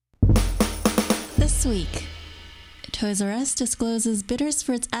This week, Toys R Us discloses bidders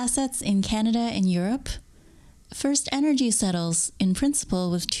for its assets in Canada and Europe. First Energy settles in principle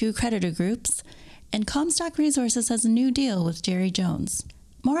with two creditor groups, and Comstock Resources has a new deal with Jerry Jones.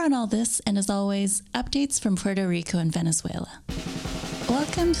 More on all this, and as always, updates from Puerto Rico and Venezuela.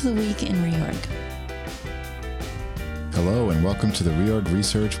 Welcome to the Week in Reorg. Hello, and welcome to the Reorg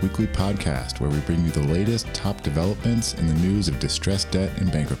Research Weekly Podcast, where we bring you the latest top developments in the news of distressed debt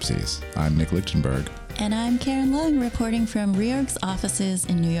and bankruptcies. I'm Nick Lichtenberg. And I'm Karen Lung, reporting from Reorg's offices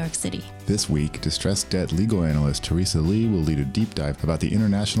in New York City. This week, distressed debt legal analyst Teresa Lee will lead a deep dive about the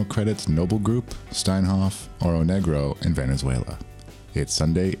international credits Noble Group, Steinhoff, Oro Negro, and Venezuela. It's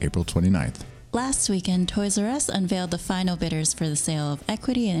Sunday, April 29th. Last weekend, Toys R Us unveiled the final bidders for the sale of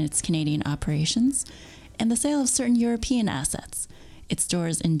equity in its Canadian operations and the sale of certain European assets, its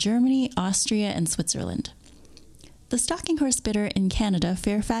stores in Germany, Austria, and Switzerland. The stalking horse bidder in Canada,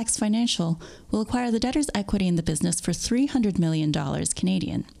 Fairfax Financial, will acquire the debtor's equity in the business for $300 million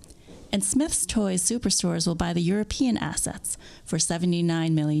Canadian. And Smyths Toys Superstores will buy the European assets for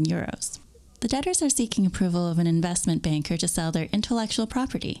 79 million euros. The debtors are seeking approval of an investment banker to sell their intellectual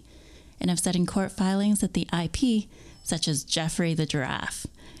property and have said in court filings that the IP, such as Jeffrey the Giraffe,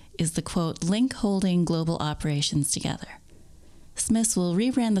 is the, quote, link holding global operations together. Smiths will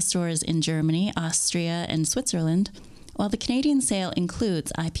rebrand the stores in Germany, Austria, and Switzerland, while the Canadian sale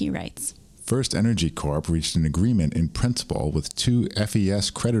includes IP rights. First Energy Corp reached an agreement in principle with two FES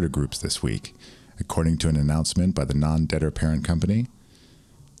creditor groups this week, according to an announcement by the non-debtor parent company.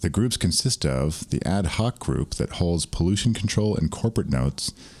 The groups consist of the Ad Hoc Group that holds pollution control and corporate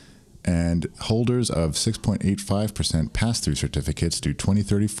notes, and holders of 6.85% pass-through certificates due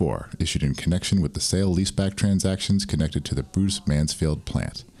 2034, issued in connection with the sale-leaseback transactions connected to the Bruce Mansfield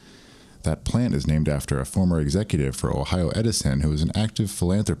plant. That plant is named after a former executive for Ohio Edison who was an active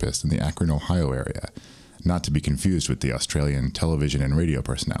philanthropist in the Akron, Ohio area, not to be confused with the Australian television and radio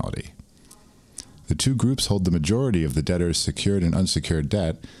personality. The two groups hold the majority of the debtor's secured and unsecured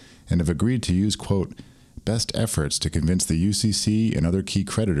debt and have agreed to use, quote, best efforts to convince the UCC and other key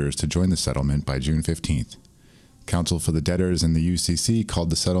creditors to join the settlement by June 15th. Counsel for the debtors and the UCC called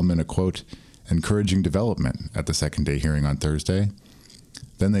the settlement a, quote, encouraging development at the second day hearing on Thursday.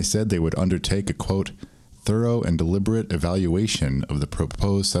 Then they said they would undertake a, quote, thorough and deliberate evaluation of the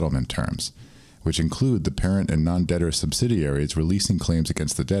proposed settlement terms, which include the parent and non-debtor subsidiaries releasing claims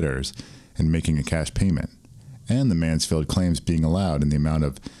against the debtors and making a cash payment, and the Mansfield claims being allowed in the amount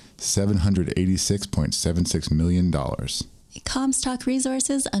of $786.76 million. Comstock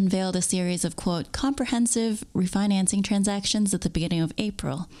Resources unveiled a series of, quote, comprehensive refinancing transactions at the beginning of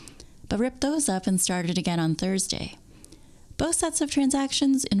April, but ripped those up and started again on Thursday. Both sets of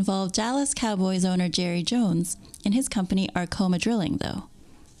transactions involved Dallas Cowboys owner Jerry Jones and his company Arkoma Drilling, though.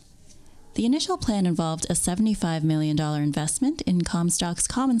 The initial plan involved a $75 million investment in Comstock's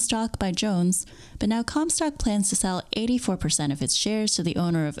common stock by Jones, but now Comstock plans to sell 84% of its shares to the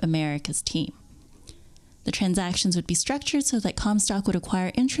owner of America's Team. The transactions would be structured so that Comstock would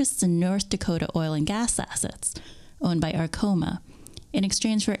acquire interests in North Dakota oil and gas assets, owned by Arkoma, in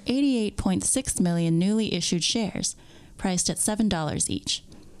exchange for 88.6 million newly issued shares, priced at $7 each.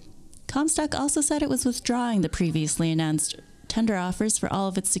 Comstock also said it was withdrawing the previously announced tender offers for all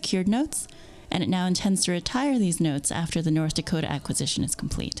of its secured notes, and it now intends to retire these notes after the North Dakota acquisition is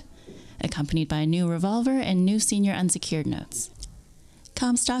complete, accompanied by a new revolver and new senior unsecured notes.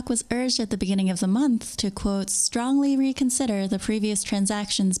 Comstock was urged at the beginning of the month to, quote, strongly reconsider the previous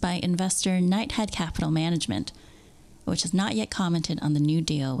transactions by investor Knighthead Capital Management, which has not yet commented on the new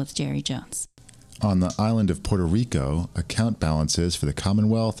deal with Jerry Jones. On the island of Puerto Rico, account balances for the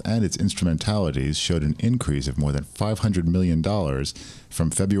Commonwealth and its instrumentalities showed an increase of more than $500 million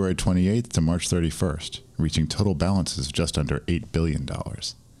from February 28th to March 31st, reaching total balances of just under $8 billion.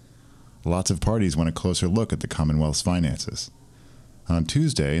 Lots of parties want a closer look at the Commonwealth's finances. On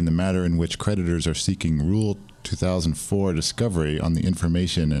Tuesday, in the matter in which creditors are seeking Rule 2004 discovery on the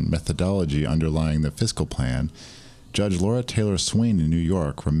information and methodology underlying the fiscal plan, Judge Laura Taylor Swain in New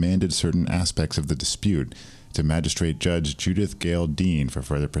York remanded certain aspects of the dispute to Magistrate Judge Judith Gale Dean for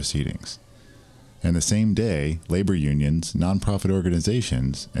further proceedings. And the same day, labor unions, nonprofit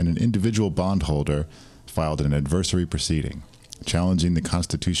organizations, and an individual bondholder filed an adversary proceeding, challenging the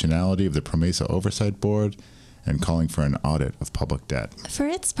constitutionality of the PROMESA Oversight Board and calling for an audit of public debt. For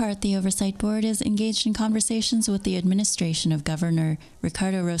its part, the Oversight Board is engaged in conversations with the administration of Governor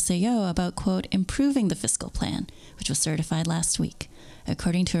Ricardo Rosselló about, quote, improving the fiscal plan, which was certified last week,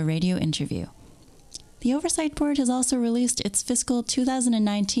 according to a radio interview. The Oversight Board has also released its fiscal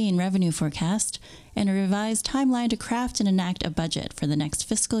 2019 revenue forecast and a revised timeline to craft and enact a budget for the next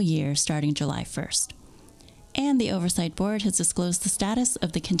fiscal year starting July 1st. And the Oversight Board has disclosed the status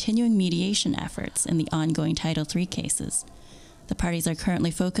of the continuing mediation efforts in the ongoing Title III cases. The parties are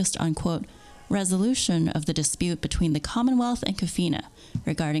currently focused on, quote, resolution of the dispute between the Commonwealth and COFINA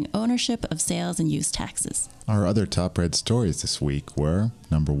regarding ownership of sales and use taxes. Our other top read stories this week were,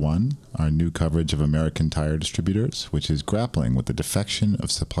 number one, our new coverage of American Tire Distributors, which is grappling with the defection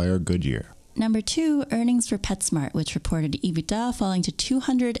of supplier Goodyear. Number two, earnings for PetSmart, which reported EBITDA falling to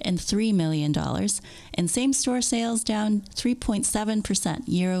 $203 million and same-store sales down 3.7%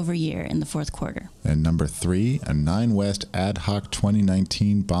 year over year in the fourth quarter. And number three, a Nine West ad hoc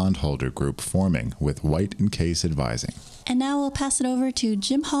 2019 bondholder group forming with White & Case advising. And now we'll pass it over to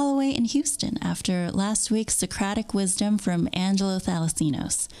Jim Holloway in Houston after last week's Socratic wisdom from Angelo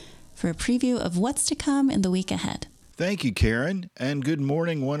Thalassinos for a preview of what's to come in the week ahead. Thank you, Karen, and good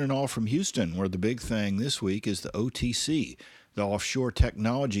morning one and all from Houston, where the big thing this week is the OTC, the Offshore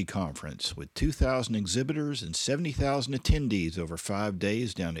Technology Conference, with 2,000 exhibitors and 70,000 attendees over 5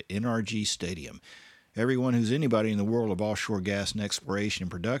 days down at NRG Stadium. Everyone who's anybody in the world of offshore gas and exploration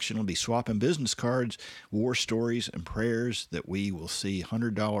and production will be swapping business cards, war stories, and prayers that we will see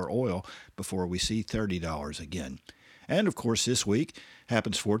 $100 oil before we see $30 again. And, of course, this week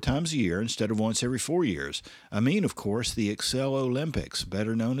happens 4 times a year instead of once every 4 years. I mean, of course, the Excel Olympics,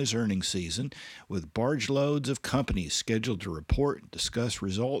 better known as earnings season, with barge loads of companies scheduled to report, discuss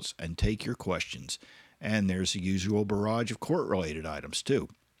results, and take your questions. And there's the usual barrage of court-related items, too.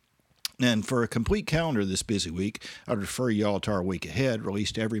 And for a complete calendar this busy week, I'd refer y'all to our week ahead,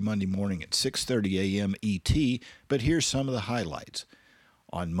 released every Monday morning at 6:30 a.m. ET, but here's some of the highlights.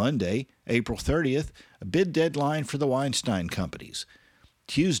 On Monday, April 30th, a bid deadline for the Weinstein Companies.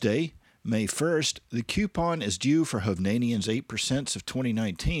 Tuesday, May 1st, the coupon is due for Hovnanian's 8% of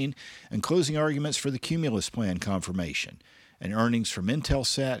 2019 and closing arguments for the Cumulus Plan confirmation, and earnings from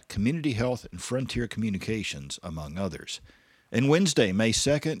Intelsat, Community Health, and Frontier Communications, among others. And Wednesday, May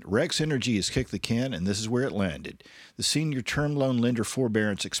 2nd, Rex Energy has kicked the can, and this is where it landed. The senior term loan lender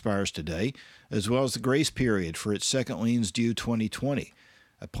forbearance expires today, as well as the grace period for its second liens due 2020.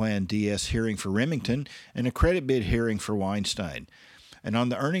 A planned DS hearing for Remington, and a credit bid hearing for Weinstein. And on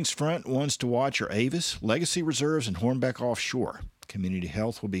the earnings front, ones to watch are Avis, Legacy Reserves, and Hornbeck Offshore. Community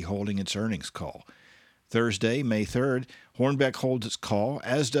Health will be holding its earnings call. Thursday, May 3rd, Hornbeck holds its call,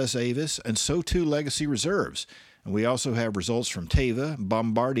 as does Avis, and so too Legacy Reserves. And we also have results from Teva,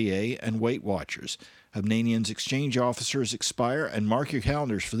 Bombardier, and Weight Watchers. Hovnanian's exchange officers expire, and mark your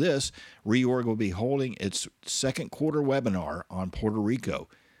calendars for this. Reorg will be holding its second quarter webinar on Puerto Rico.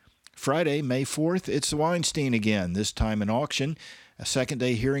 Friday, May 4th, it's the Weinstein again, this time in auction. A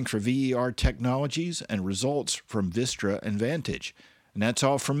second-day hearing for VER Technologies and results from Vistra and Vantage. And that's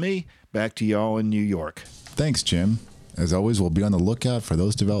all from me. Back to y'all in New York. Thanks, Jim. As always, we'll be on the lookout for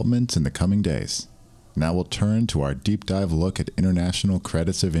those developments in the coming days. Now we'll turn to our deep dive look at international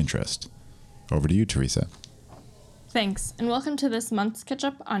credits of interest. Over to you, Teresa. Thanks, and welcome to this month's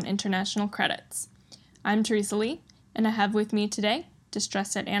catch-up on international credits. I'm Teresa Lee, and I have with me today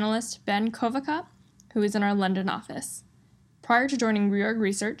distressed debt analyst Ben Kovaca, who is in our London office. Prior to joining Reorg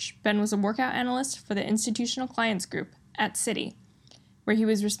Research, Ben was a workout analyst for the Institutional Clients Group at Citi, where he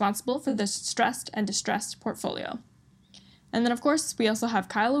was responsible for the stressed and distressed portfolio. And then, of course, we also have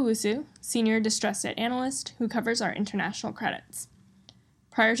Kyle Owusu, senior distressed debt analyst, who covers our international credits.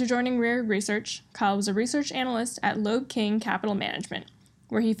 Prior to joining Reorg Research, Kyle was a research analyst at Loeb King Capital Management,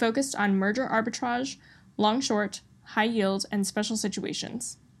 where he focused on merger arbitrage, long-short, high-yield, and special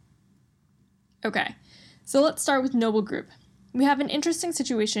situations. Okay, so let's start with Noble Group. We have an interesting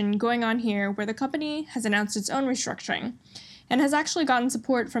situation going on here where the company has announced its own restructuring and has actually gotten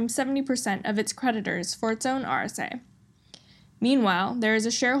support from 70% of its creditors for its own RSA. Meanwhile, there is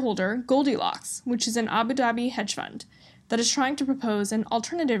a shareholder, Goldilocks, which is an Abu Dhabi hedge fund, that is trying to propose an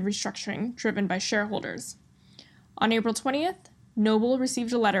alternative restructuring driven by shareholders. On April 20th, Noble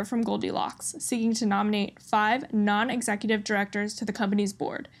received a letter from Goldilocks seeking to nominate 5 non-executive directors to the company's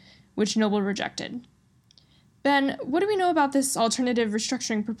board, which Noble rejected. Ben, what do we know about this alternative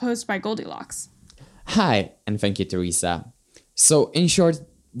restructuring proposed by Goldilocks? Hi, and thank you, Teresa. So, in short,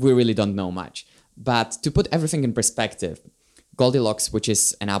 we really don't know much. But to put everything in perspective, Goldilocks, which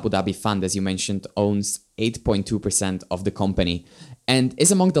is an Abu Dhabi fund, as you mentioned, owns 8.2% of the company and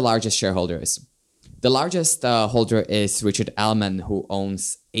is among the largest shareholders. The largest holder is Richard Ellman, who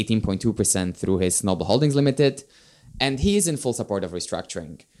owns 18.2% through his Noble Holdings Limited, and he is in full support of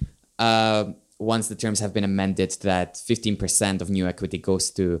restructuring. Once the terms have been amended that 15% of new equity goes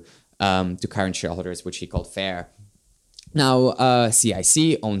to to current shareholders, which he called fair. Now,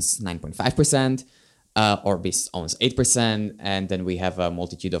 CIC owns 9.5%, Orbis owns 8%, and then we have a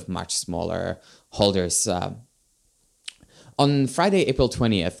multitude of much smaller holders. On Friday, April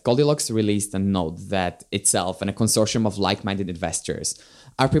 20th, Goldilocks released a note that itself and a consortium of like-minded investors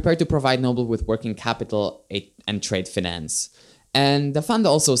are prepared to provide Noble with working capital and trade finance. And the fund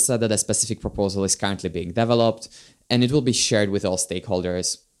also said that a specific proposal is currently being developed and it will be shared with all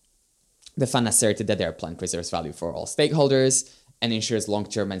stakeholders. The fund asserted that their plan preserves value for all stakeholders and ensures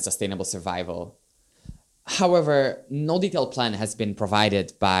long-term and sustainable survival. However, no detailed plan has been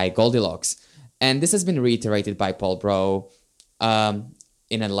provided by Goldilocks, and this has been reiterated by Paul Bro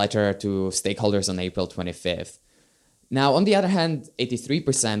in a letter to stakeholders on April 25th. Now, on the other hand,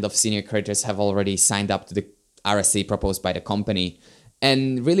 83% of senior creditors have already signed up to the RSA proposed by the company,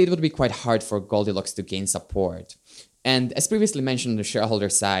 and really it would be quite hard for Goldilocks to gain support. And as previously mentioned on the shareholder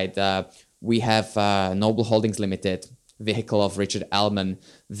side, we have Noble Holdings Limited, vehicle of Richard Ellman,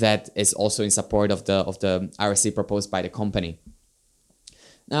 that is also in support of the RSA proposed by the company.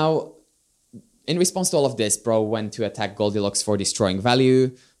 Now, in response to all of this, Bro went to attack Goldilocks for destroying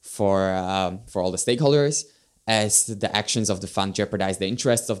value for all the stakeholders, as the actions of the fund jeopardize the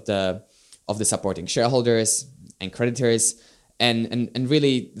interests of the supporting shareholders and creditors, and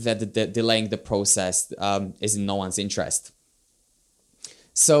really that the delaying the process is in no one's interest.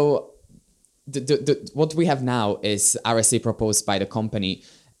 So what we have now is RSA proposed by the company,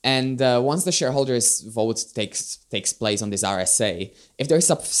 and once the shareholders' vote takes place on this RSA, if there is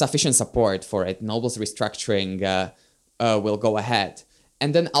sufficient support for it, Noble's restructuring will go ahead.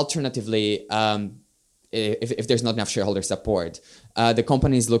 And then alternatively, if there's not enough shareholder support, the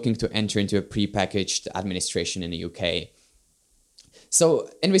company is looking to enter into a prepackaged administration in the UK. So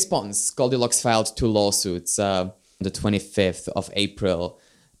in response, Goldilocks filed 2 lawsuits on the 25th of April.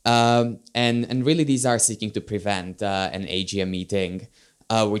 And really these are seeking to prevent an AGM meeting,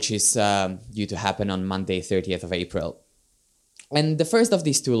 which is due to happen on Monday, 30th of April. And the first of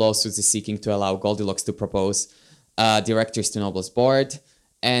these 2 lawsuits is seeking to allow Goldilocks to propose directors to Noble's board.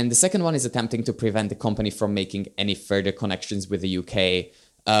 And the second one is attempting to prevent the company from making any further connections with the UK,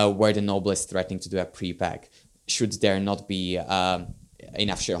 where the Noble is threatening to do a pre-pack, should there not be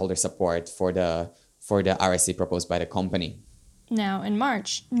enough shareholder support for the RSA proposed by the company. Now, in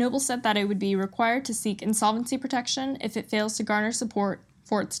March, Noble said that it would be required to seek insolvency protection if it fails to garner support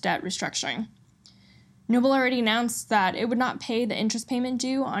for its debt restructuring. Noble already announced that it would not pay the interest payment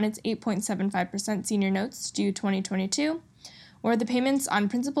due on its 8.75% senior notes due 2022, or the payments on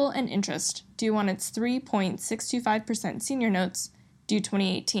principal and interest due on its 3.625% senior notes due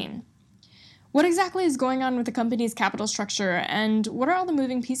 2018. What exactly is going on with the company's capital structure, and what are all the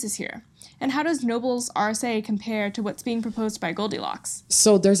moving pieces here? And how does Noble's RSA compare to what's being proposed by Goldilocks?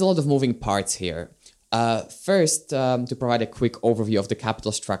 So there's a lot of moving parts here. First, to provide a quick overview of the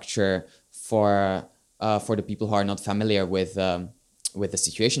capital structure for the people who are not familiar with the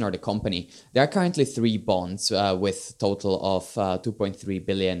situation or the company, there are currently 3 bonds with total of 2.3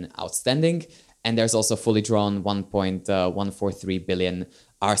 billion outstanding, and there's also fully drawn 1.143 billion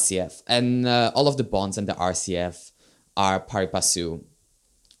RCF. And all of the bonds and the RCF are pari passu,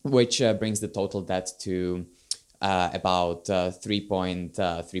 which brings the total debt to about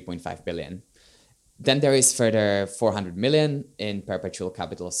 3.5 billion. Then there is further 400 million in perpetual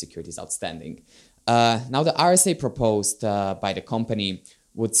capital securities outstanding. Now the RSA proposed by the company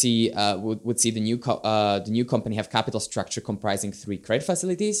would see the new company have capital structure comprising 3 credit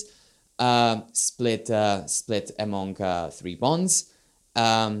facilities, split among 3 bonds.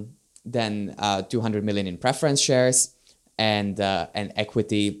 Then 200 million in preference shares and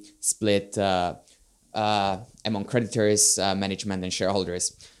equity split among creditors, management, and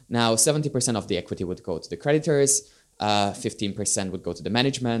shareholders. Now, 70% of the equity would go to the creditors, 15% would go to the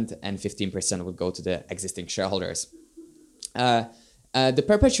management, and 15% would go to the existing shareholders. The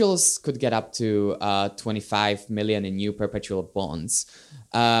perpetuals could get up to 25 million in new perpetual bonds.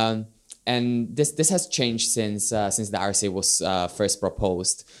 And this has changed since the RSA was first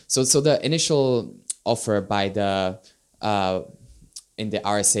proposed. So the initial offer by in the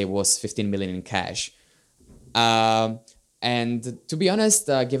RSA was 15 million in cash. And to be honest,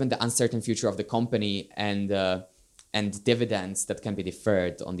 given the uncertain future of the company and dividends that can be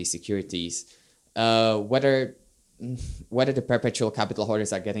deferred on these securities, whether the perpetual capital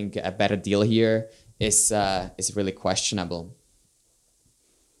holders are getting a better deal here is really questionable.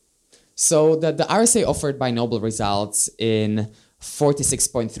 So the RSA offered by Noble results in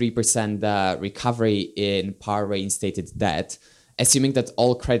 46.3% recovery in par reinstated debt, assuming that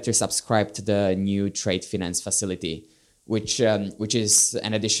all creditors subscribe to the new trade finance facility, which is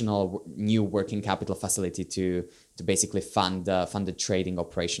an additional new working capital facility to basically fund the trading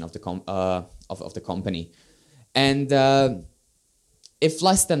operation of the company. And if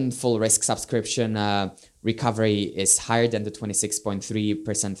less than full risk subscription recovery is higher than the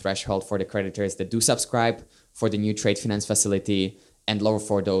 26.3% threshold for the creditors that do subscribe for the new trade finance facility, and lower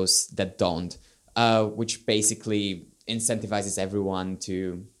for those that don't, which basically incentivizes everyone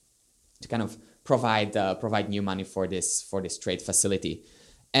to kind of provide new money for this trade facility.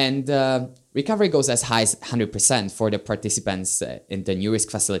 And recovery goes as high as 100% for the participants in the new risk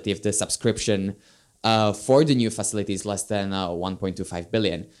facility if the subscription for the new facility is less than 1.25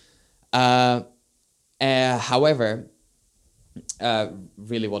 billion. However,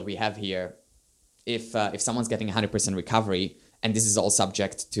 really what we have here, if someone's getting 100% recovery, and this is all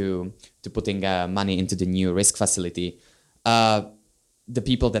subject to putting money into the new risk facility, the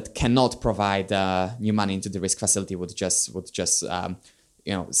people that cannot provide new money into the risk facility would just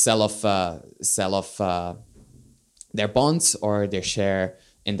sell off their bonds or their share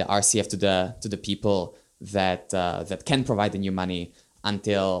in the RCF to the people that can provide the new money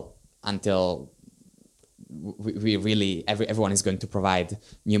until we really everyone is going to provide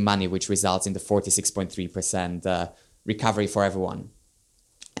new money, which results in the 46.3% recovery for everyone.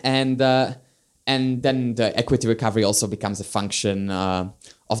 And then the equity recovery also becomes a function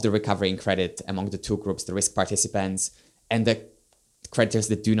of the recovery in credit among the two groups, the risk participants and the creditors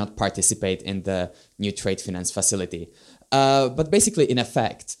that do not participate in the new trade finance facility. But basically, in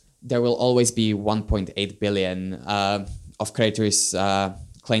effect, there will always be 1.8 billion of creditors'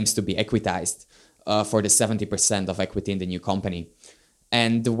 claims to be equitized for the 70% of equity in the new company.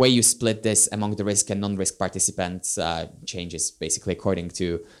 And the way you split this among the risk and non-risk participants changes basically according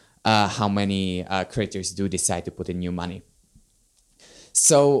to how many creditors do decide to put in new money.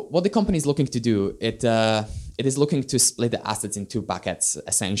 So what the company is looking to do, it is looking to split the assets in two buckets,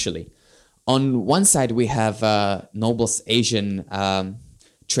 essentially. On one side, we have Noble's Asian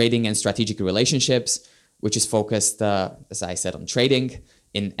trading and strategic relationships, which is focused, as I said, on trading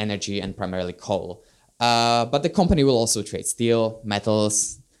in energy and primarily coal. But the company will also trade steel,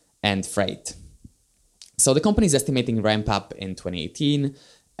 metals, and freight. So the company is estimating ramp up in 2018,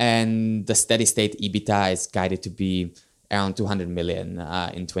 and the steady state EBITDA is guided to be around 200 million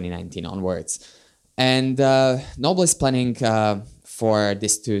in 2019 onwards. And Noble is planning for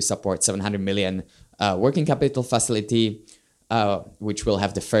this to support 700 million working capital facility, which will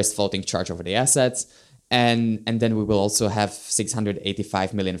have the first floating charge over the assets. And then we will also have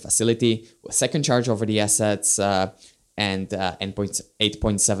 685 million facility with second charge over the assets and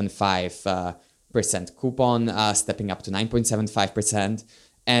 8.75% coupon, stepping up to 9.75%,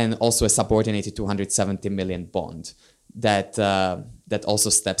 and also a subordinated 270 million bond that also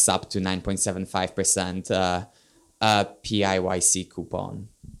steps up to 9.75% PIYC coupon.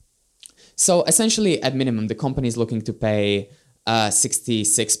 So essentially, at minimum, the company is looking to pay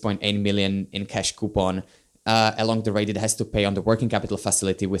 66.8 million in cash coupon along the rate it has to pay on the working capital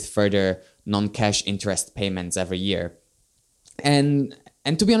facility, with further non-cash interest payments every year. And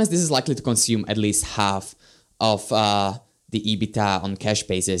to be honest, this is likely to consume at least half of the EBITDA on cash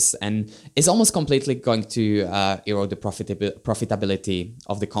basis, and is almost completely going to erode the profitability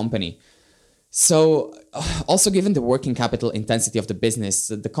of the company. So also, given the working capital intensity of the business,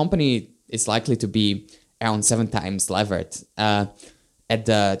 the company is likely to be around 7 times levered at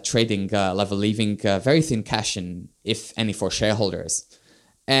the trading level, leaving very thin cash in, if any, for shareholders.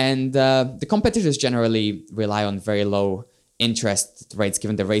 And the competitors generally rely on very low interest rates,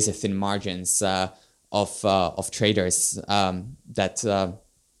 given the razor thin margins of traders that are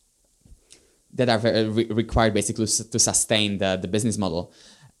required basically to sustain the business model.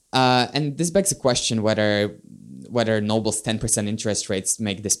 And this begs the question whether Noble's 10% interest rates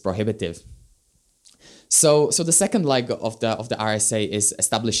make this prohibitive. So the second leg of the RSA is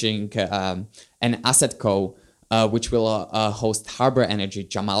establishing an asset co, which will host Harbor Energy,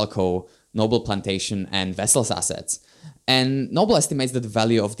 Jamalco, Noble Plantation, and Vessels assets. And Noble estimates that the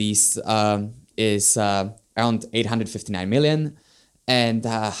value of these is around 859 million, and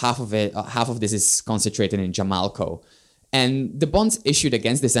half of this is concentrated in Jamalco. And the bonds issued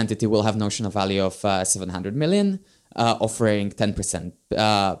against this entity will have notional value of 700 million, offering 10%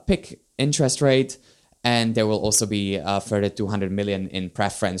 PIK interest rate, and there will also be further 200 million in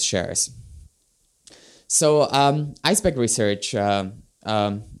preference shares. So Iceberg Research, the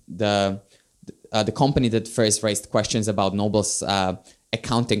company that first raised questions about Noble's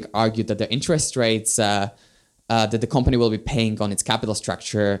accounting, argued that the interest rates that the company will be paying on its capital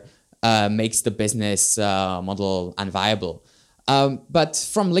structure makes the business model unviable. But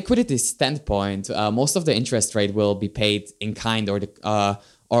from liquidity standpoint, most of the interest rate will be paid in kind or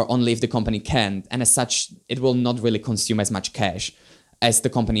only if the company can, and as such, it will not really consume as much cash as the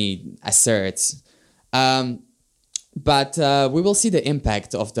company asserts. But we will see the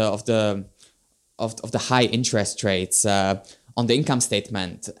impact of the high interest rates on the income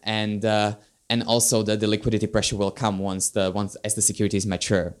statement, and also the liquidity pressure will come once as the securities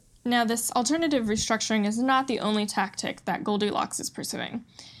mature. Now, this alternative restructuring is not the only tactic that Goldilocks is pursuing.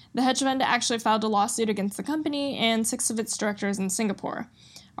 The hedge fund actually filed a lawsuit against the company and 6 of its directors in Singapore,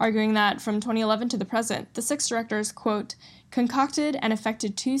 arguing that from 2011 to the present, the 6 directors, quote, concocted and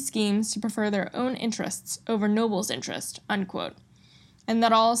effected 2 schemes to prefer their own interests over Noble's interest, unquote, and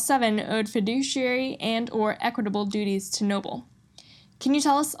that all 7 owed fiduciary and or equitable duties to Noble. Can you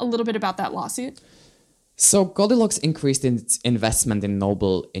tell us a little bit about that lawsuit? So Goldilocks increased its investment in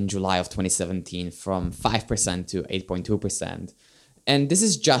Noble in July of 2017 from 5% to 8.2%. And this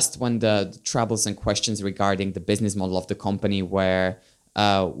is just when the troubles and questions regarding the business model of the company were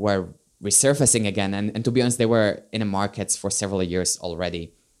resurfacing again. And to be honest, they were in the markets for several years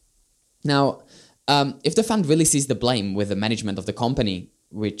already. Now, if the fund really sees the blame with the management of the company,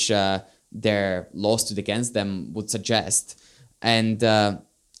 which their lawsuit against them would suggest, and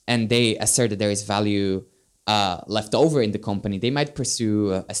they assert that there is value left over in the company, they might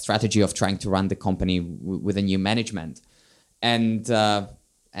pursue a strategy of trying to run the company with a new management. And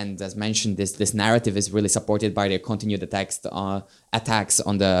as mentioned, this narrative is really supported by their continued attacks on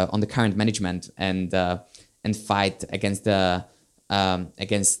the current management and fight against the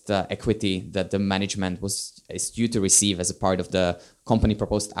equity that the management is due to receive as a part of the company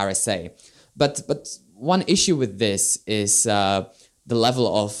proposed RSA. But one issue with this is the level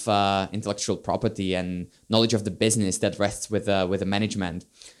of intellectual property and knowledge of the business that rests with the management,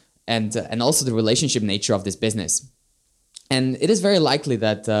 and also the relationship nature of this business. And it is very likely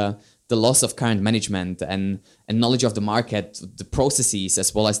that the loss of current management and knowledge of the market, the processes,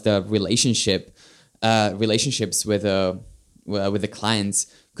 as well as the relationships with the clients,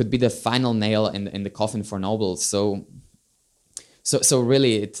 could be the final nail in the coffin for Noble. So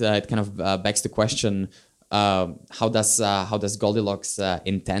really, it kind of begs the question: how does Goldilocks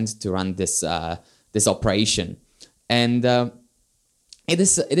intend to run this operation? And it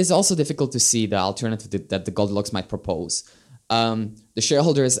is also difficult to see the alternative that the Goldilocks might propose. The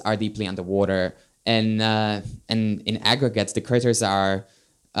shareholders are deeply underwater, and in aggregate, the creditors are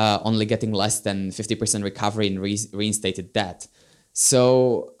only getting less than 50% recovery in reinstated debt.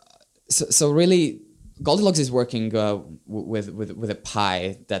 So really, Goldilocks is working with a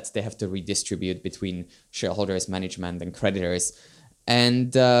pie that they have to redistribute between shareholders, management, and creditors,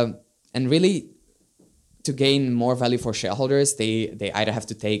 and really, to gain more value for shareholders, they either have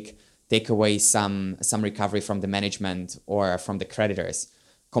to take away some recovery from the management or from the creditors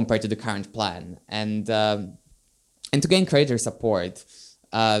compared to the current plan, and to gain creditor support.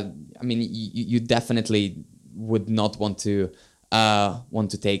 You definitely would not want to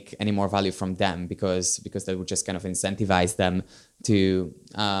take any more value from them because that would just kind of incentivize them to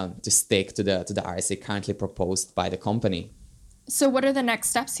stick to the RSA currently proposed by the company. So what are the next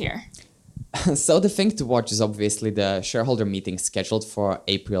steps here? So the thing to watch is obviously the shareholder meeting scheduled for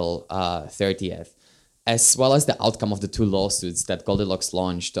April 30th, as well as the outcome of the 2 lawsuits that Goldilocks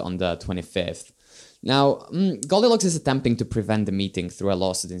launched on the 25th. Now, Goldilocks is attempting to prevent the meeting through a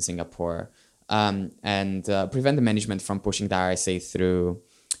lawsuit in Singapore, and prevent the management from pushing the RSA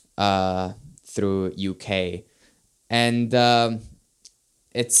through UK. And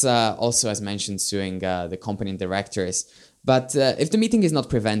it's also, as mentioned, suing the company directors. But if the meeting is not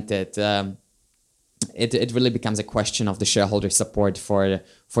prevented, it really becomes a question of the shareholder support for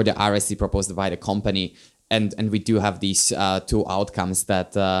the RSC proposed by the company, and we do have these 2 outcomes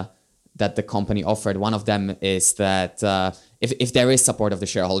that the company offered. One of them is that if there is support of the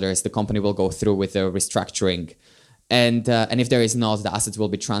shareholders, the company will go through with the restructuring, and if there is not, the assets will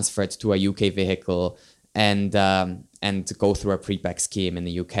be transferred to a UK vehicle and go through a pre-pack scheme in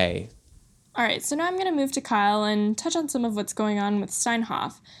the UK. All right, so now I'm going to move to Kyle and touch on some of what's going on with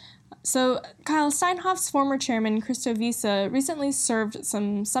Steinhoff. So, Kyle, Steinhoff's former chairman, Christo Wiese, recently served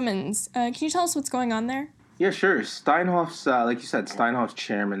some summons. Can you tell us what's going on there? Yeah, sure. Steinhoff's, like you said, Steinhoff's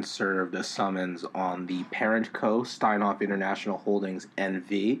chairman served a summons on the parent co, Steinhoff International Holdings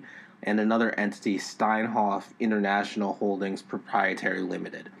NV, and another entity, Steinhoff International Holdings Proprietary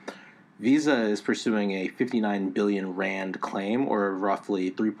Limited. Visa is pursuing a 59 billion rand claim, or roughly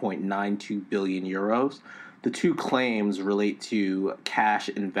 3.92 billion euros. The 2 claims relate to cash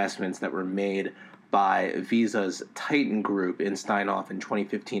investments that were made by Visa's Titan Group in Steinhoff in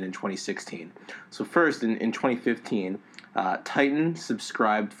 2015 and 2016. So first, in 2015, Titan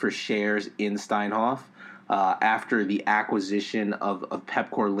subscribed for shares in Steinhoff after the acquisition of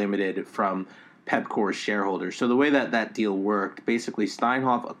Pepcor Limited from Pepcor's shareholders. So the way that deal worked, basically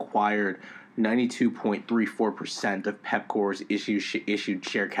Steinhoff acquired 92.34% of Pepcor's issued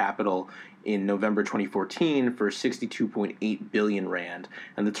share capital in November 2014 for 62.8 billion rand.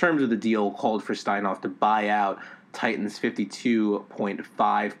 And the terms of the deal called for Steinhoff to buy out Titan's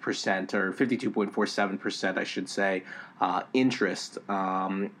 52.5% or 52.47%, I should say, interest.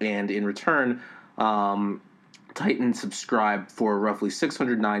 And in return, Titan subscribed for roughly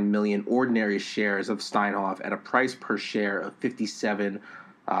 609 million ordinary shares of Steinhoff at a price per share of 57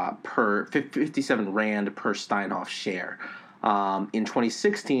 rand per Steinhoff share. In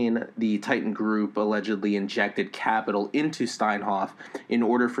 2016, the Titan Group allegedly injected capital into Steinhoff in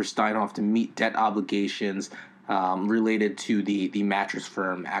order for Steinhoff to meet debt obligations related to the mattress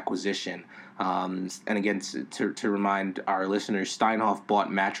firm acquisition. And again, to remind our listeners, Steinhoff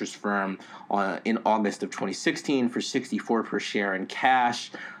bought Mattress Firm in August of 2016 for 64 per share in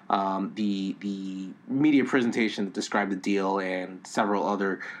cash. The media presentation that described the deal and several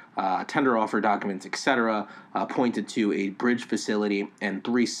other tender offer documents, etc., pointed to a bridge facility and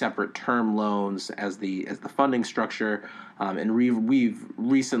 3 separate term loans as the funding structure. And we've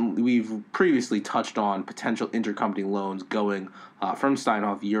previously touched on potential intercompany loans going from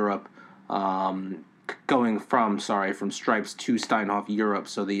Steinhoff Europe. Going from Stripes to Steinhoff Europe,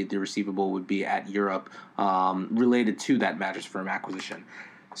 so the receivable would be at Europe related to that Mattress Firm acquisition.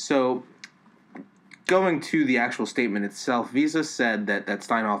 So going to the actual statement itself, Visa said that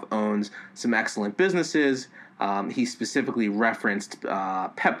Steinhoff owns some excellent businesses. He specifically referenced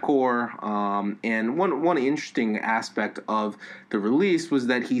Pepcor, and one interesting aspect of the release was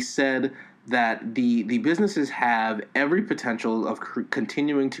that he said that the businesses have every potential of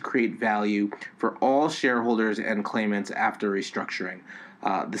continuing to create value for all shareholders and claimants after restructuring.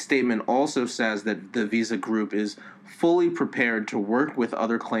 The statement also says that the Visa Group is fully prepared to work with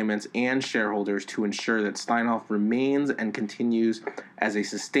other claimants and shareholders to ensure that Steinhoff remains and continues as a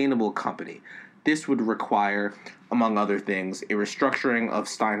sustainable company. This would require, among other things, a restructuring of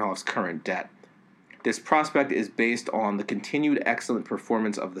Steinhoff's current debt. This prospect is based on the continued excellent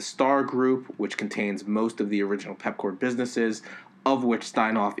performance of the Star Group, which contains most of the original Pepcor businesses, of which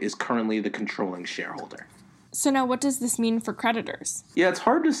Steinhoff is currently the controlling shareholder. So now what does this mean for creditors? Yeah, it's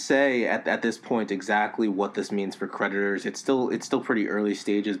hard to say at this point exactly what this means for creditors. It's still pretty early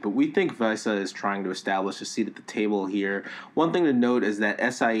stages, but we think Visa is trying to establish a seat at the table here. One thing to note is that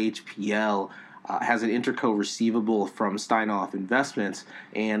SIHPL has an interco receivable from Steinhoff Investments,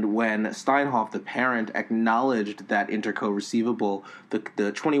 and when Steinhoff, the parent, acknowledged that interco receivable,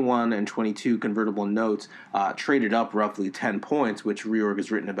 the 21 and 22 convertible notes traded up roughly 10 points, which Reorg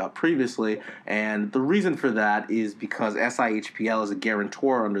has written about previously, and the reason for that is because SIHPL is a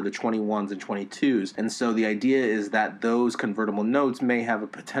guarantor under the 21s and 22s, and so the idea is that those convertible notes may have a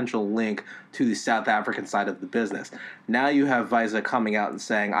potential link to the South African side of the business. Now you have Visa coming out and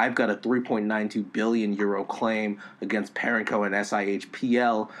saying, I've got a 3.92 billion euro claim against Parenco and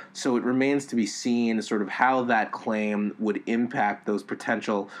SIHPL, so it remains to be seen sort of how that claim would impact those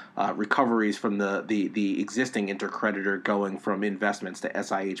potential recoveries from the existing intercreditor going from investments to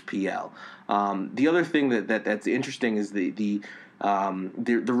SIHPL. The other thing that's interesting is the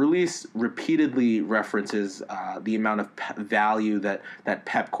release repeatedly references the amount of value that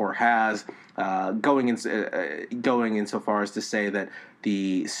Pepcor has, going insofar as to say that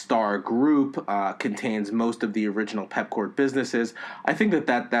the Star Group contains most of the original Pepcor businesses. I think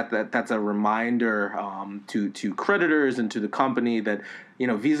that's a reminder to creditors and to the company that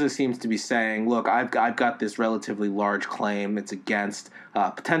Visa seems to be saying, look, I've got this relatively large claim. It's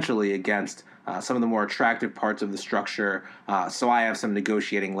potentially against some of the more attractive parts of the structure, so I have some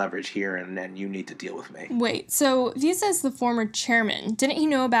negotiating leverage here, and you need to deal with me. Wait, so Visa is the former chairman. Didn't he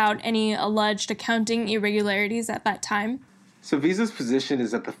know about any alleged accounting irregularities at that time? So Visa's position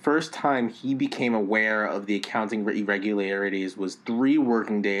is that the first time he became aware of the accounting irregularities was 3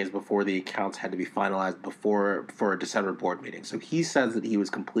 working days before the accounts had to be finalized for a December board meeting. So he says that he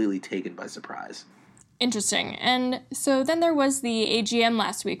was completely taken by surprise. Interesting. And so then there was the AGM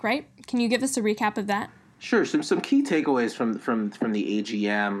last week, right? Can you give us a recap of that? Sure. Some key takeaways from the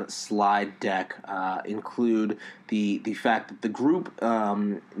AGM slide deck include the fact that the group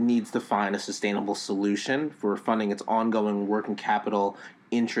needs to find a sustainable solution for funding its ongoing working capital,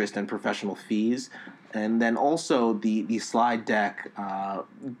 interest, and professional fees. And then also the slide deck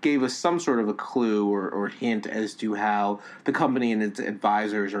gave us some sort of a clue or hint as to how the company and its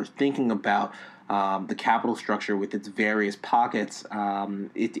advisors are thinking about the capital structure with its various pockets,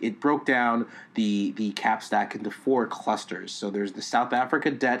 it broke down the cap stack into 4 clusters. So there's the South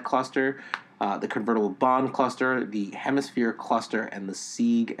Africa debt cluster, the convertible bond cluster, the Hemisphere cluster, and the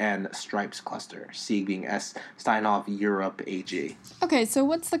SIEG and Stripes cluster. SIEG being Steinhoff Europe AG. Okay, so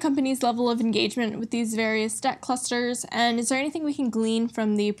what's the company's level of engagement with these various debt clusters, and is there anything we can glean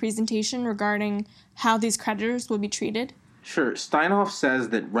from the presentation regarding how these creditors will be treated? Sure. Steinhoff says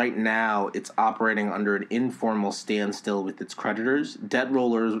that right now it's operating under an informal standstill with its creditors. Debt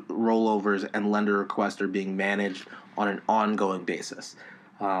rollovers, and lender requests are being managed on an ongoing basis.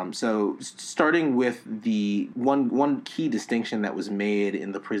 So starting with the one key distinction that was made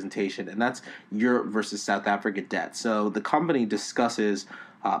in the presentation, and that's Europe versus South Africa debt. So the company discusses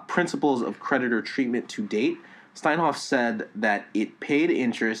principles of creditor treatment to date. Steinhoff said that it paid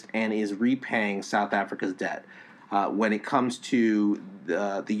interest and is repaying South Africa's debt. When it comes to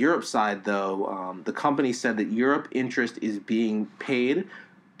the Europe side, though, the company said that Europe interest is being paid,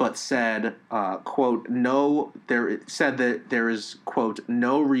 but said, quote, said that there is, quote,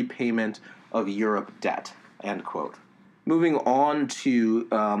 no repayment of Europe debt, end quote. Moving on to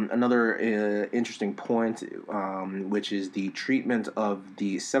another interesting point, which is the treatment of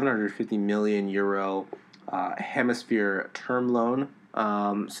the 750 million euro Hemisphere term loan.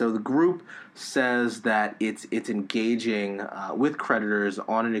 So the group says that it's engaging with creditors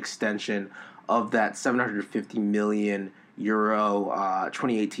on an extension of that 750 million euro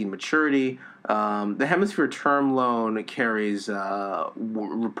 2018 maturity. The Hemisphere term loan carries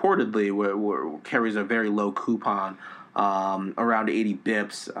reportedly carries a very low coupon, around 80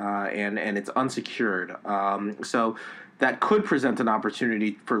 bips, and it's unsecured. So that could present an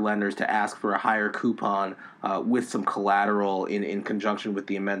opportunity for lenders to ask for a higher coupon with some collateral in conjunction with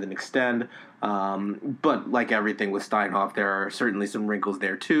the amend and extend. But like everything with Steinhoff, there are certainly some wrinkles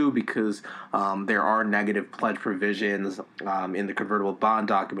there too, because there are negative pledge provisions in the convertible bond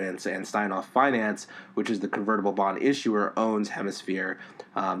documents, and Steinhoff Finance, which is the convertible bond issuer, owns Hemisphere.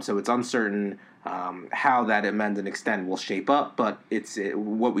 So it's uncertain how that amend and extend will shape up, but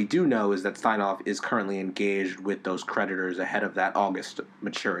what we do know is that Steinhoff is currently engaged with those creditors ahead of that August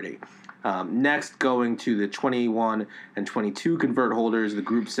maturity. Next, going to the 21 and 22 convert holders, the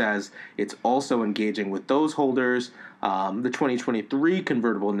group says it's also engaging with those holders. The 2023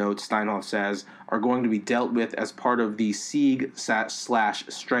 convertible notes, Steinhoff says, are going to be dealt with as part of the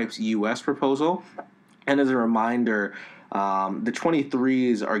SIEG/Stripes US proposal. And as a reminder, the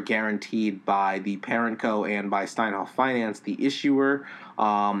 23s are guaranteed by the parent co and by Steinhoff Finance, the issuer,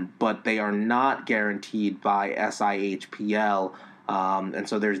 but they are not guaranteed by SIHPL. And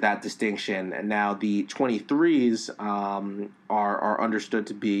so there's that distinction. And now the 23s are understood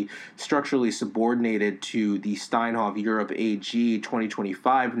to be structurally subordinated to the Steinhoff Europe AG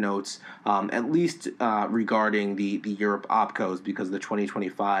 2025 notes, at least regarding the Europe OpCos, because the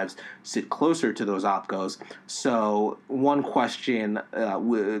 2025s sit closer to those OpCos. So one question,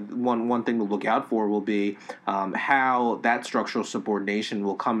 one thing to look out for will be how that structural subordination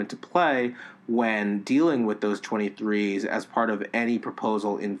will come into play when dealing with those 23s as part of any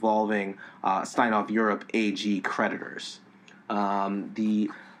proposal involving Steinhoff Europe AG creditors. The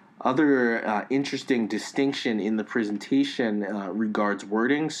other interesting distinction in the presentation regards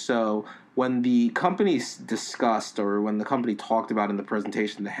wording. So when the company discussed, or when the company talked about in the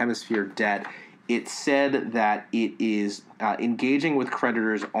presentation, the Hemisphere debt, it said that it is engaging with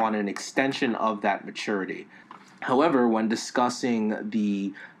creditors on an extension of that maturity. However, when discussing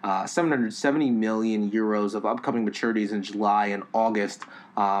the 770 million euros of upcoming maturities in July and August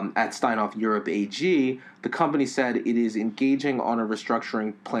at Steinhoff Europe AG, the company said it is engaging on a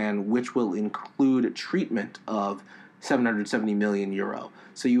restructuring plan which will include treatment of 770 million euro.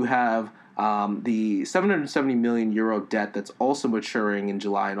 So you have the 770 million euro debt that's also maturing in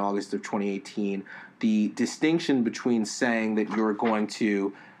July and August of 2018. The distinction between saying that you're going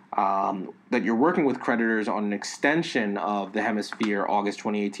to that you're working with creditors on an extension of the Hemisphere August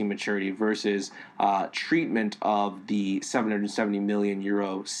 2018 maturity versus treatment of the 770 million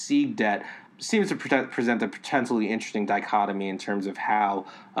euro SIEG debt seems to present a potentially interesting dichotomy in terms of how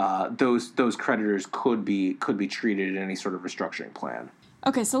those creditors could be treated in any sort of restructuring plan.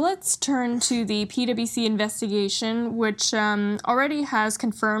 Okay, so let's turn to the PwC investigation, which already has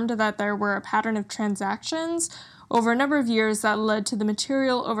confirmed that there were a pattern of transactions over a number of years that led to the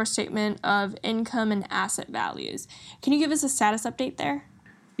material overstatement of income and asset values. Can you give us a status update there?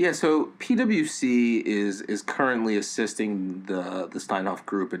 Yeah, so PwC is currently assisting the Steinhoff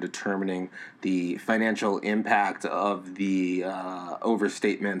Group in determining the financial impact of the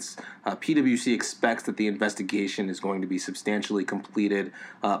overstatements. PwC expects that the investigation is going to be substantially completed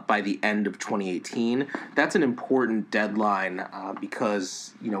by the end of 2018. That's an important deadline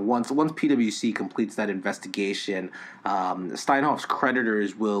because once PwC completes that investigation, Steinhoff's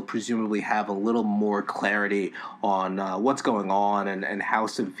creditors will presumably have a little more clarity on what's going on and how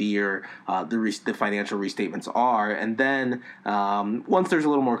severe the financial restatements are. And then once there's a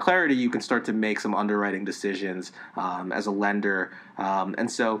little more clarity, you can start to make some underwriting decisions as a lender. And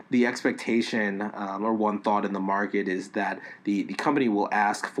so the expectation or one thought in the market is that the company will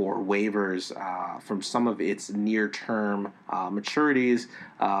ask for waivers from some of its near-term maturities.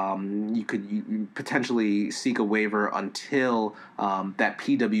 You could potentially seek a waiver until that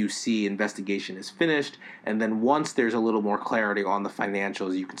PwC investigation is finished. And then once there's a little more clarity on the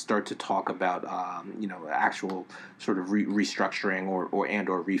financials, you can start to talk about actual sort of restructuring or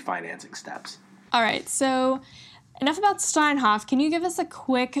refinancing steps. All right, so enough about Steinhoff. Can you give us a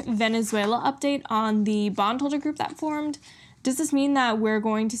quick Venezuela update on the bondholder group that formed? Does this mean that we're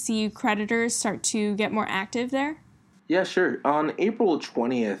going to see creditors start to get more active there? Yeah, sure. On April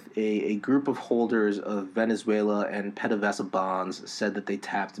 20th, a group of holders of Venezuela and PDVSA bonds said that they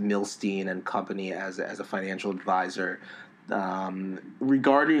tapped Milstein and Company as a financial advisor.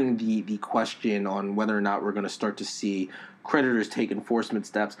 Regarding the question on whether or not we're going to start to see creditors take enforcement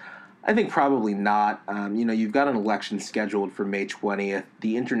steps, I think probably not. You've got an election scheduled for May 20th.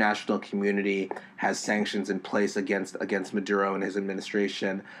 The international community has sanctions in place against Maduro and his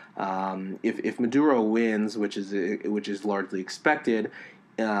administration. If Maduro wins, which is largely expected,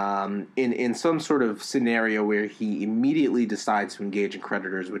 in some sort of scenario where he immediately decides to engage in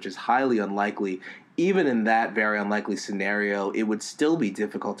creditors, which is highly unlikely, even in that very unlikely scenario, it would still be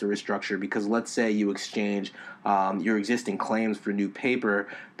difficult to restructure because let's say you exchange your existing claims for new paper,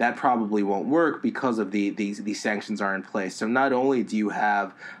 that probably won't work because of these sanctions are in place. So not only do you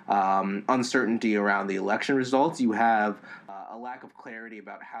have uncertainty around the election results, you have a lack of clarity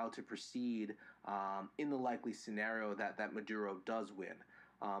about how to proceed in the likely scenario that Maduro does win.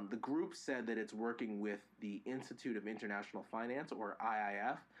 The group said that it's working with the Institute of International Finance, or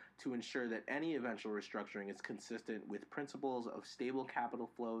IIF, to ensure that any eventual restructuring is consistent with principles of stable capital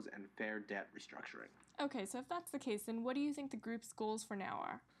flows and fair debt restructuring. Okay, so if that's the case, then what do you think the group's goals for now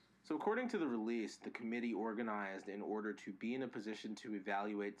are? So according to the release, the committee organized in order to be in a position to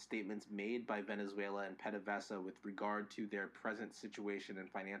evaluate statements made by Venezuela and PDVSA with regard to their present situation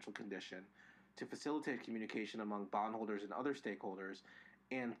and financial condition, to facilitate communication among bondholders and other stakeholders,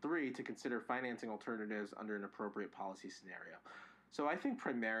 and 3, to consider financing alternatives under an appropriate policy scenario. So I think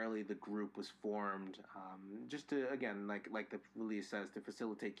primarily the group was formed just to, again, like the release says, to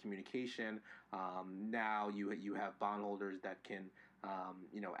facilitate communication. Now you have bondholders that can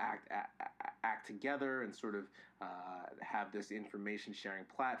act together and sort of have this information sharing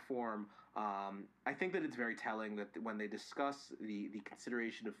platform. I think that it's very telling that when they discuss the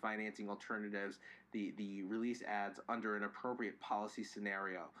consideration of financing alternatives, the release adds under an appropriate policy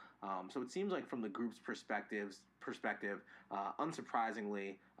scenario. So it seems like from the group's perspective,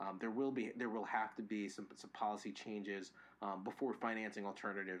 unsurprisingly, there will have to be some policy changes before financing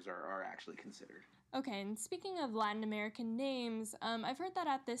alternatives are actually considered. Okay, and speaking of Latin American names, I've heard that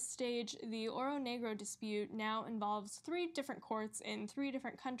at this stage, the Oro Negro dispute now involves 3 different courts in 3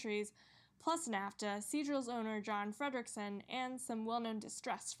 different countries, plus NAFTA, Seadrill's owner John Frederickson, and some well-known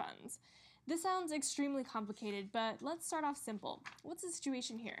distressed funds. This sounds extremely complicated, but let's start off simple. What's the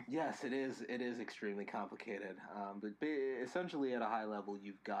situation here? Yes, it is. It is extremely complicated. But essentially, at a high level,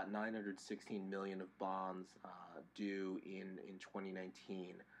 you've got 916 million of bonds due in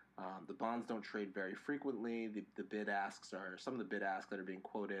 2019. The bonds don't trade very frequently. The bid asks are some of the bid asks that are being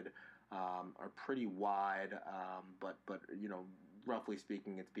quoted are pretty wide, but roughly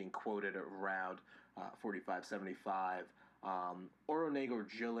speaking, it's being quoted at around 45.75. Oro Negro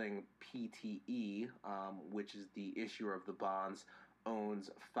Drilling PTE, which is the issuer of the bonds,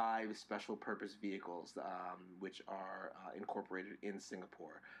 owns 5 special purpose vehicles, which are incorporated in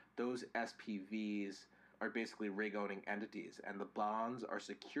Singapore. Those SPVs are basically rig-owning entities, and the bonds are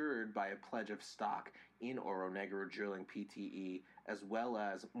secured by a pledge of stock in Oro Negro Drilling PTE, as well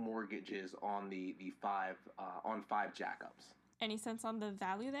as mortgages on the 5 jackups. Any sense on the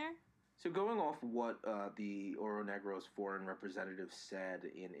value there? So going off what the Oro Negro's foreign representative said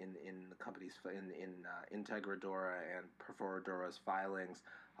in the company's in Integradora and Perforadora's filings,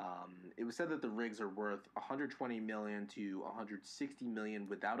 It was said that the rigs are worth $120 million to $160 million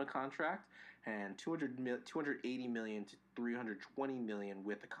without a contract, and $280 million to $320 million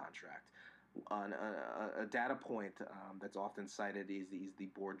with a contract. On a data point that's often cited is the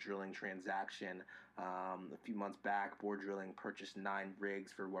Borr Drilling transaction. A few months back, Borr Drilling purchased 9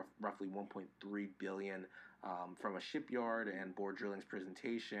 rigs for roughly $1.3 billion from a shipyard, and Borr Drilling's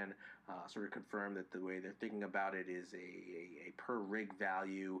presentation sort of confirmed that the way they're thinking about it is a per rig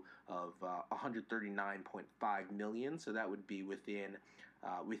value of $139.5 million. So that would be within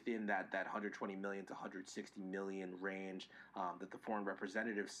that $120 million to $160 million range that the foreign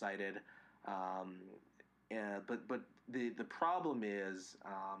representative cited. But the problem is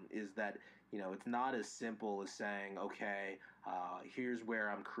that it's not as simple as saying, okay, here's where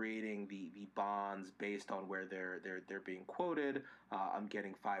I'm creating the bonds based on where they're being quoted. I'm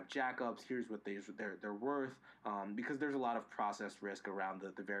getting 5 jackups. Here's what they're worth, because there's a lot of process risk around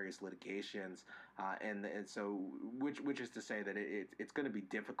the various litigations, and so which is to say that it's going to be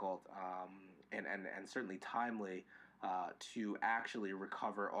difficult and certainly timely to actually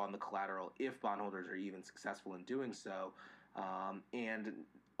recover on the collateral if bondholders are even successful in doing so. And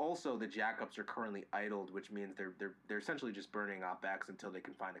also, the jackups are currently idled, which means they're essentially just burning OpEx until they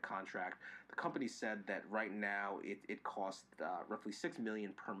can find a contract. The company said that right now it costs roughly $6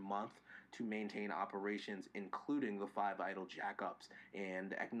 million per month to maintain operations, including the 5 idle jackups,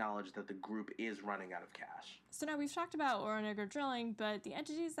 and acknowledged that the group is running out of cash. So now we've talked about Oro Negro Drilling, but the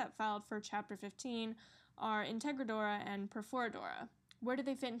entities that filed for Chapter 15 are Integradora and Perforadora. Where do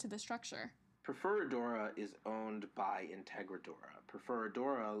they fit into the structure? Perforadora is owned by Integradora.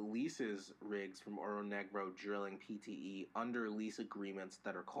 Perforadora leases rigs from Oro Negro Drilling Pte. Under lease agreements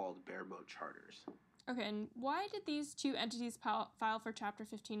that are called bareboat charters. Okay, and why did these 2 entities file for Chapter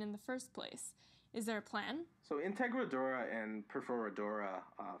 15 in the first place? Is there a plan? So Integradora and Perforadora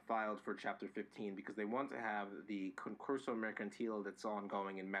filed for Chapter 15 because they want to have the concurso mercantil that's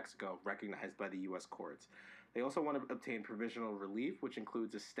ongoing in Mexico recognized by the U.S. courts. They also want to obtain provisional relief, which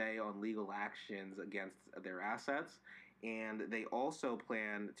includes a stay on legal actions against their assets. And they also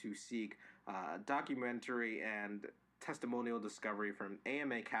plan to seek documentary and testimonial discovery from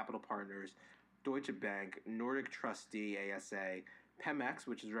AMA Capital Partners, Deutsche Bank, Nordic Trustee ASA, Pemex,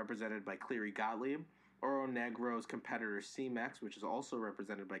 which is represented by Cleary Gottlieb, Oro Negro's competitor Cemex, which is also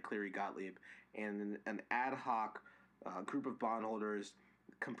represented by Cleary Gottlieb, and an ad hoc group of bondholders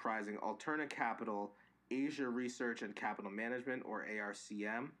comprising Alterna Capital, Asia Research and Capital Management, or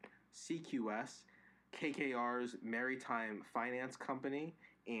ARCM, CQS, KKR's Maritime Finance Company,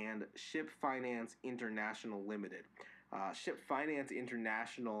 and Ship Finance International Limited. Ship Finance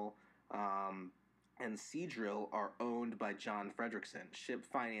International and Seadrill are owned by John Frederickson. Ship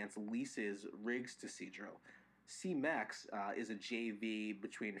Finance leases rigs to Seadrill. Cemex is a JV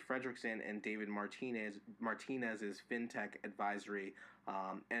between Frederickson and David Martinez's FinTech Advisory.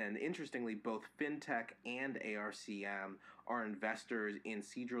 And interestingly, both FinTech and ARCM are investors in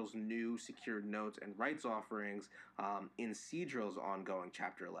Seadrill's new secured notes and rights offerings in Seadrill's ongoing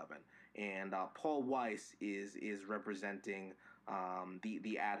Chapter 11. And Paul Weiss is representing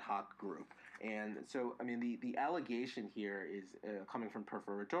the ad hoc group. And so, I mean, the allegation here is coming from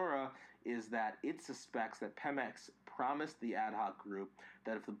Perforadora is that it suspects that Pemex promised the ad hoc group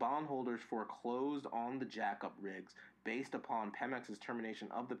that if the bondholders foreclosed on the jackup rigs based upon Pemex's termination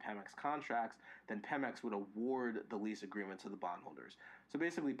of the Pemex contracts, then Pemex would award the lease agreement to the bondholders. So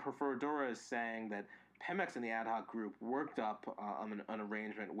basically, Perforadora is saying that Pemex and the ad hoc group worked up an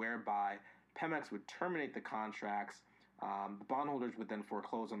arrangement whereby Pemex would terminate the contracts. The bondholders would then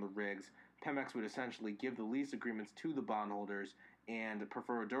foreclose on the rigs. Pemex would essentially give the lease agreements to the bondholders, and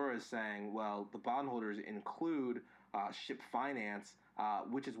Perforadora is saying, well, the bondholders include Ship Finance,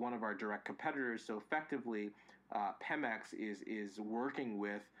 which is one of our direct competitors. So effectively, Pemex is working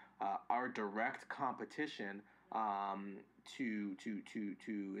with our direct competition to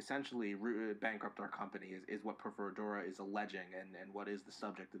essentially bankrupt our company is what Perforadora is alleging and what is the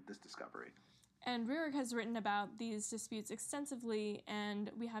subject of this discovery. And Reorg has written about these disputes extensively,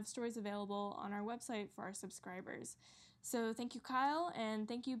 and we have stories available on our website for our subscribers. So thank you, Kyle, and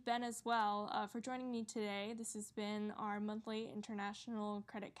thank you, Ben, as well, for joining me today. This has been our monthly International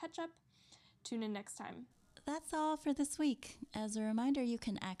Credit Catch-Up. Tune in next time. That's all for this week. As a reminder, you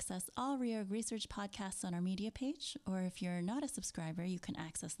can access all Reorg Research podcasts on our media page, or if you're not a subscriber, you can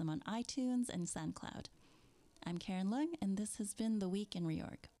access them on iTunes and SoundCloud. I'm Karen Leung, and this has been The Week in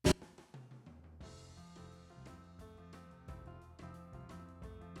Reorg.